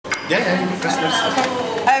Yeah,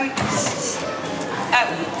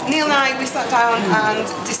 Neil and I, we sat down and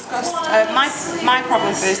discussed my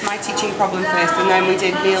problem first, my teaching problem first, and then we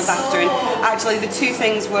did Neil's after. And actually the two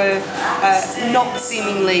things were not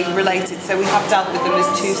seemingly related, so we have dealt with them as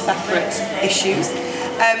two separate issues.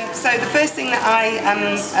 So the first thing that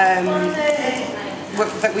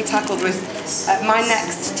that we tackled was my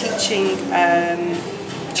next teaching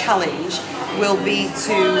challenge will be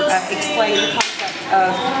to explain the concept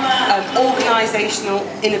of organisational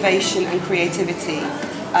innovation and creativity,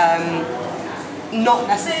 not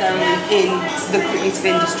necessarily in the creative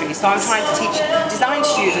industry. So I'm trying to teach design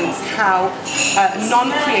students how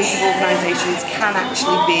non-creative organisations can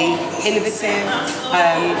actually be innovative,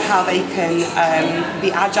 how they can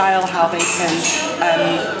be agile, how they can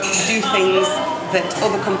do things that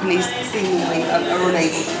other companies seemingly are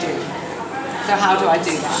unable to do. So how do I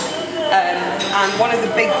do that? And one of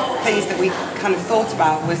the big things that we kind of thought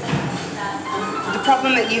about was the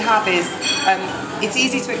problem that you have is it's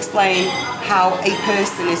easy to explain how a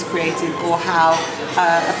person is creative or how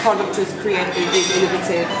a product is creative, is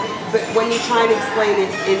innovative, but when you try and explain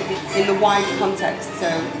it in the wider context, so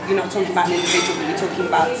you're not talking about an individual, but you're talking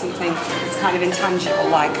about something that's kind of intangible,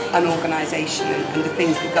 like an organisation and the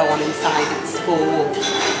things that go on inside its four walls,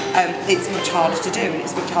 it's much harder to do, and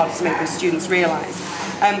it's much harder to make those students realise.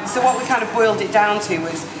 So what we kind of boiled it down to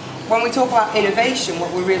was, when we talk about innovation,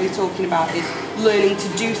 what we're really talking about is learning to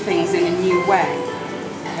do things in a new way.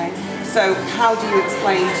 Okay? So how do you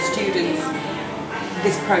explain to students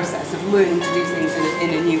this process of learning to do things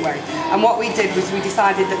in a new way? And what we did was we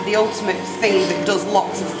decided that the ultimate thing that does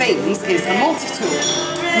lots of things is a multi-tool.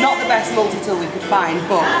 Not the best multi-tool we could find,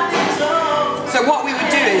 but... So what we would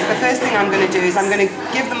do is, the first thing I'm going to do is I'm going to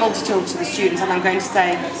give the multi-tool to the students, and I'm going to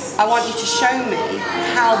say, I want you to show me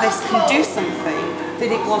how this can do something that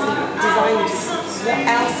it wasn't designed to do. What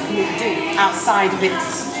else can it do outside of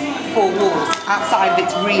its four walls, outside of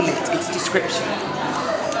its remit, its description?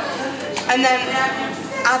 And then,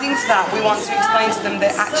 adding to that, we want to explain to them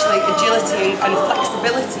that actually agility and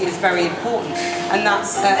flexibility is very important, and that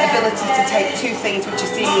ability to take two things which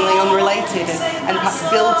are seemingly unrelated and perhaps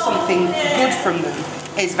build something good from them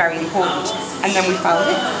is very important. And then we found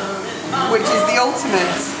it, which is the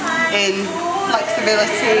ultimate in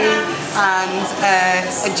flexibility and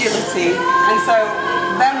agility. And so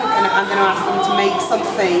then I'm going to ask them to make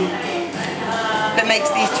something that makes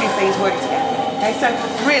these two things work together. Okay, so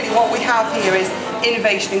really what we have here is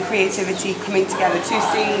innovation and creativity coming together, two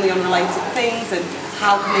seemingly unrelated things, and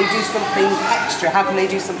how can they do something extra, how can they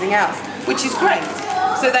do something else, which is great.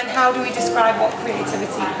 So then how do we describe what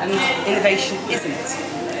creativity and innovation isn't?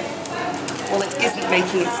 Well, it isn't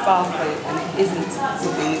making it sparkly, and it isn't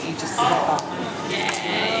something that you just sit up.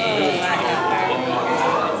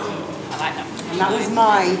 And that was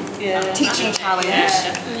my teaching challenge.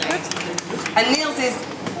 And Neil's is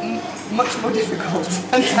much more difficult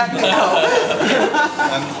and technical.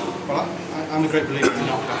 Well, I'm a great believer in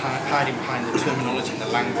not hiding behind the terminology and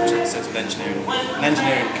the language in sense of engineering. And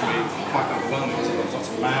engineering can be quite overwhelming because there's lots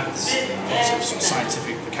of maths, lots of sort of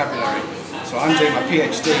scientific vocabulary. So I'm doing my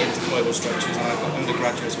PhD in deployable structures, and I've got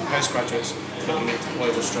undergraduates and postgraduates looking at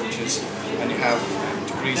deployable structures, and you have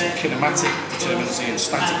degrees of kinematic determinacy and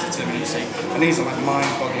static determinacy, and these are like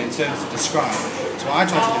mind-boggling terms to describe. So what I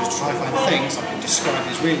try to do is try to find things I can describe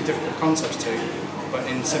these really difficult concepts to, but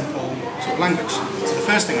in simple sort of language. So the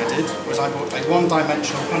first thing I did was I brought a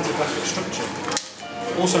one-dimensional pantographic structure,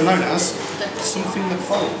 also known as something that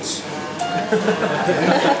folds.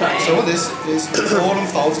 So what this is, all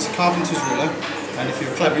unfolds, it's a carpenter's ruler, and if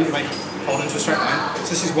you're clever you can make it fold into a straight line.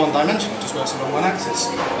 So this is one dimensional, it just works along one axis,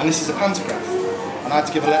 and this is a pantograph. And I had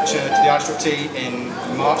to give a lecture to the ISRT in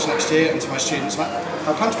March next year and to my students about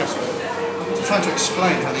how pantographs work. So I'm trying to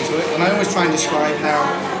explain how these work, and I always try and describe how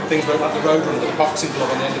things work, like the Roadrunner, the boxing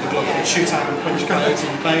glove on the end of the glove that would shoot out and punch coyotes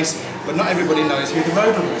in the face, but not everybody knows who the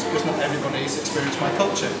Roadrunner is because not everybody's experienced my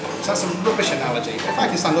culture. So that's a rubbish analogy. If I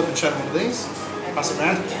can stand up and show one of these, pass it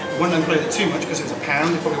around, I won't then play it too much because it's £1,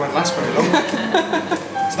 it probably won't last very long.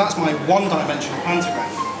 So that's my one-dimensional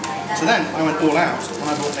pantograph. So then I went all out and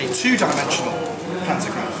I brought a two-dimensional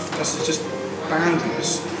pantograph. This is just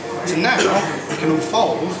boundaries. So now it can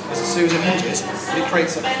unfold as a series of hinges, but it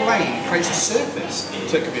creates a plane, it creates a surface.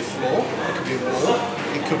 So it could be a floor, it could be a wall,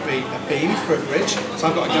 it could be a beam for a bridge. So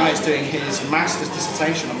I've got a guy who's doing his master's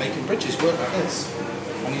dissertation on making bridges work like this.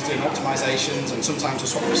 And he's doing optimizations and sometimes I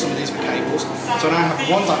swap with some of these for cables. So now I have a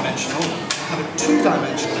one-dimensional, I have a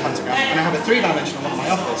two-dimensional pantograph, and I have a three-dimensional one in my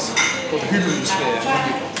office called the Huberman sphere.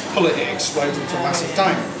 When you pull it, it explodes into a massive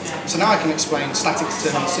dome. So now I can explain static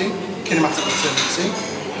determinacy, kinematic determinacy,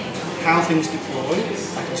 how things deploy,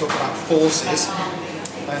 I can talk about forces,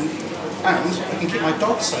 and I can keep my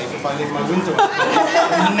dog safe if I leave my window open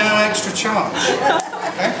at no extra charge.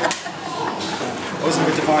 Okay? Always have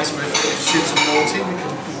a device for if students are naughty, we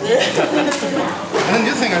can... And then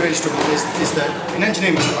the other thing I really struggle with is that in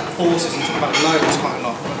engineering we talk about forces and talk about loads quite a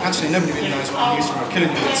lot, but actually nobody really knows what a Newton or a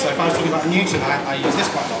kilonewton is. So if I was talking about a Newton, I use this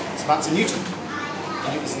quite a lot. So that's a Newton.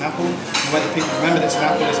 It's an apple, and whether people remember that it's an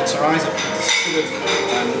apple is it's Sir Isaac, it's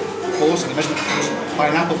force and the measurement force by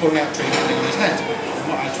an apple falling out of a tree and landing on his head. And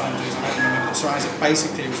what I try and do is I make them remember that Sir Isaac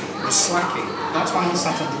basically was slacking. That's why he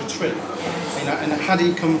sat under a tree. You know, and had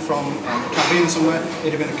he come from the Caribbean somewhere,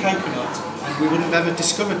 it'd have been a coconut, and we wouldn't have ever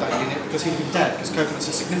discovered that unit because he'd been dead, because coconuts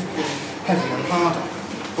are significantly heavier and harder.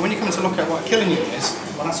 But when you come to look at what a kilonewton is,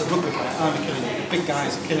 well, that's a rugby player, I'm a kilonewton, the big guy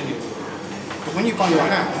is a kilonewton. But when you buy your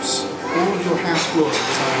house, all of your house floors are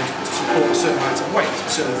designed to support a certain amount of weight,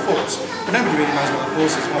 a certain force. But nobody really knows what the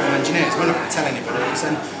force is, one of engineers. We're not going to tell anybody, because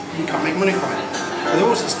then you can't make money from it. But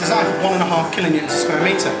it's designed for 1.5 kilonewtons a square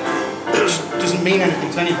metre, which doesn't mean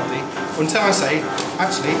anything to anybody, until I say,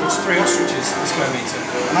 actually, it's 3 ostriches a square metre.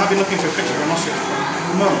 And I've been looking for a picture of an ostrich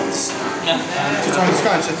for months to try and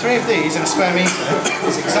describe. So 3 of these in a square metre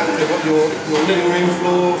is exactly what your living room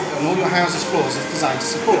floor and all your house's floors is designed to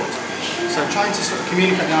support. So trying to sort of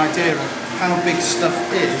communicate the idea of how big stuff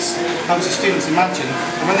is helps the students imagine,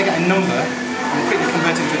 and when they get a number and quickly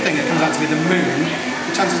convert it into a thing that comes out to be the moon,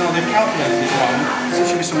 the chances are they've calculated it wrong, so it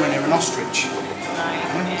should be somewhere near an ostrich.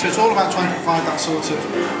 So it's all about trying to provide that sort of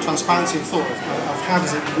transparency of thought of how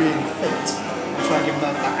does it really fit, and try and give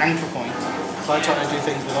them that anchor point. So I try to do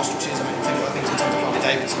things with ostriches, I make them think about things in terms of Harley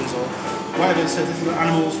Davidsons or whatever. So they think about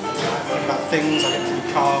animals, I think about things, I get to do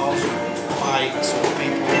cars, bikes, or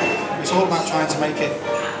people. It's all about trying to make it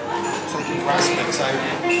so they can grasp it. So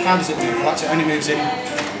how does it move? Well, actually it only moves in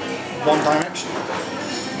one direction.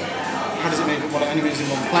 How does it move? Well, it only moves in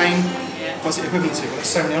one plane. What's it equivalent to? Well, there's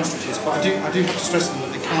so many ostriches, but I do have to stress to them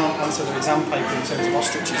that they can't answer their exam paper in terms of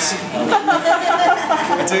ostriches.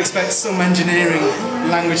 I do expect some engineering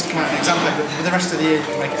language to come out in an exam paper, but for the rest of the year you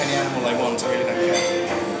can make it any animal they want, I really don't care.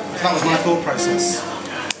 So that was my thought process.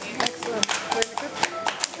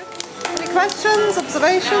 Questions,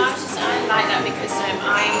 observations? No, I like that because I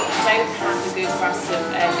don't have a good grasp of,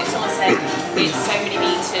 if someone said it's so many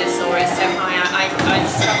metres or it's so high, I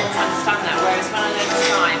struggle to understand that, whereas when I learn to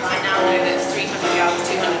drive, I now know that it's 300 yards,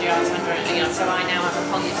 200 yards, 100 yards, so I now have a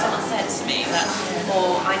concept. If someone said to me that,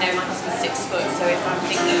 or I know my husband's 6 foot, so if I'm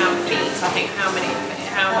thinking about feet, I think how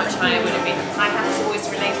much higher would it be? I have to always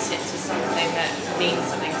relate it to something that means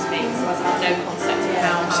something to me, because I have no concept of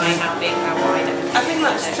how high, how big, how wide. I think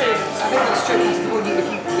that's true. I think that's true.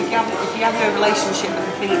 If you have no relationship with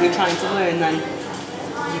the thing that you're trying to learn, then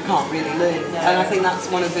you can't really learn. And I think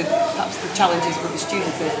that's one of the challenges with the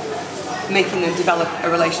students is making them develop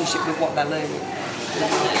a relationship with what they're learning.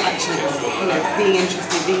 Actually, being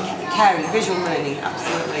interested, being caring, visual learning,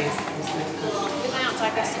 absolutely is Without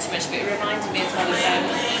digressing too much, but it reminded me as well of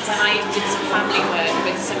when I did some family work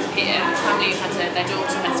with some family who had their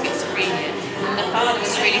daughter had schizophrenia, and the father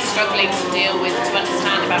was really struggling to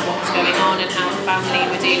understand about what was going on and how the family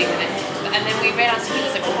were dealing with it. And then we realised he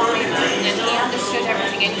was a climber and he understood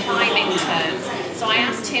everything in climbing terms. So I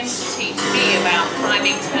asked him to teach me about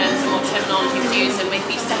climbing terms and what terminology we use, and if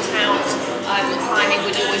he set out climbing,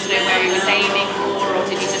 would he always know where he was aiming for, or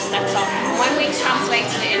did he just set off? And when we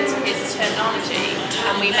translated it into his terminology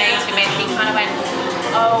and we made him in, he kind of went,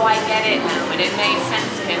 oh, I get it now, and it made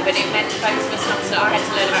sense to him, but it meant both of us I had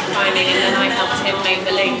to learn about climbing, and then I helped him make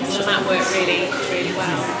the links, and that worked really, really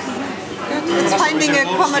well. It's finding a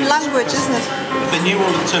common language, isn't it? If they knew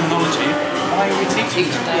all the terminology, why are we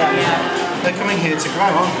teaching them? They're coming here to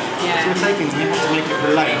grow, aren't they? Yeah. So we're taking them, you have to make it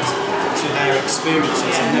relate to their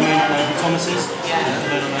experiences, and they may not know who Thomas is,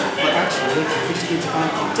 but actually, we just need to find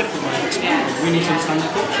a different way of explaining it. We need to understand the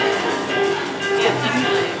culture. Yeah,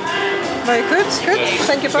 definitely. Very good, good.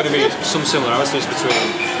 Thank you both. There's going to be some similarities between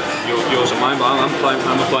yours and mine, but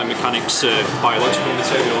I'm applying mechanics biological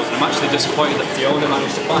materials, and I'm actually disappointed that Fiona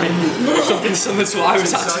managed to find something similar to what I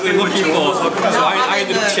was actually looking for. So I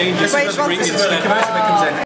ended up changing some strings instead.